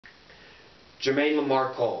Jermaine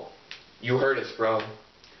Lamar Cole, you hurt us, bro,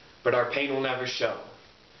 but our pain will never show.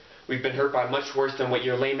 We've been hurt by much worse than what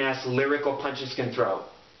your lame-ass lyrical punches can throw.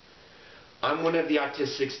 I'm one of the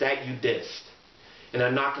autistics that you dissed, and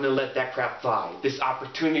I'm not going to let that crap fly. This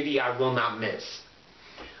opportunity I will not miss.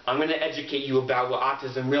 I'm going to educate you about what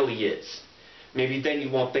autism really is. Maybe then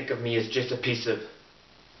you won't think of me as just a piece of...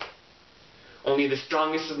 Only the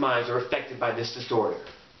strongest of minds are affected by this disorder.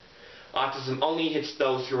 Autism only hits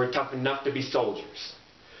those who are tough enough to be soldiers.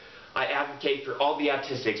 I advocate for all the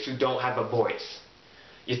autistics who don't have a voice.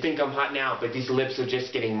 You think I'm hot now, but these lips are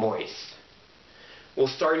just getting moist. We'll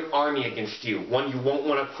start an army against you, one you won't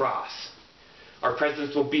want to cross. Our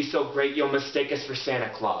presence will be so great you'll mistake us for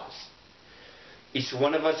Santa Claus. Each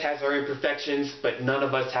one of us has our imperfections, but none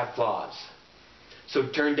of us have flaws. So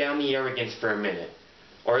turn down the arrogance for a minute,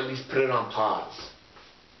 or at least put it on pause.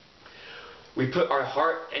 We put our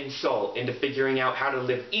heart and soul into figuring out how to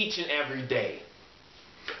live each and every day.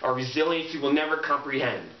 Our resilience you will never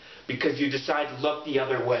comprehend because you decide to look the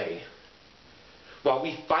other way. While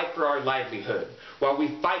we fight for our livelihood, while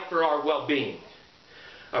we fight for our well-being,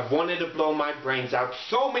 I've wanted to blow my brains out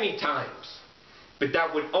so many times, but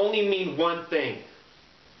that would only mean one thing,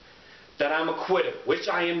 that I'm a quitter, which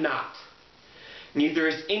I am not. Neither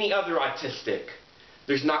is any other autistic.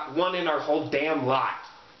 There's not one in our whole damn lot.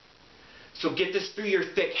 So get this through your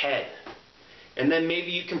thick head, and then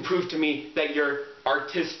maybe you can prove to me that you're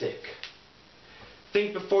artistic.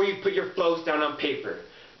 Think before you put your flows down on paper,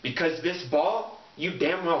 because this ball, you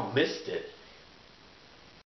damn well missed it.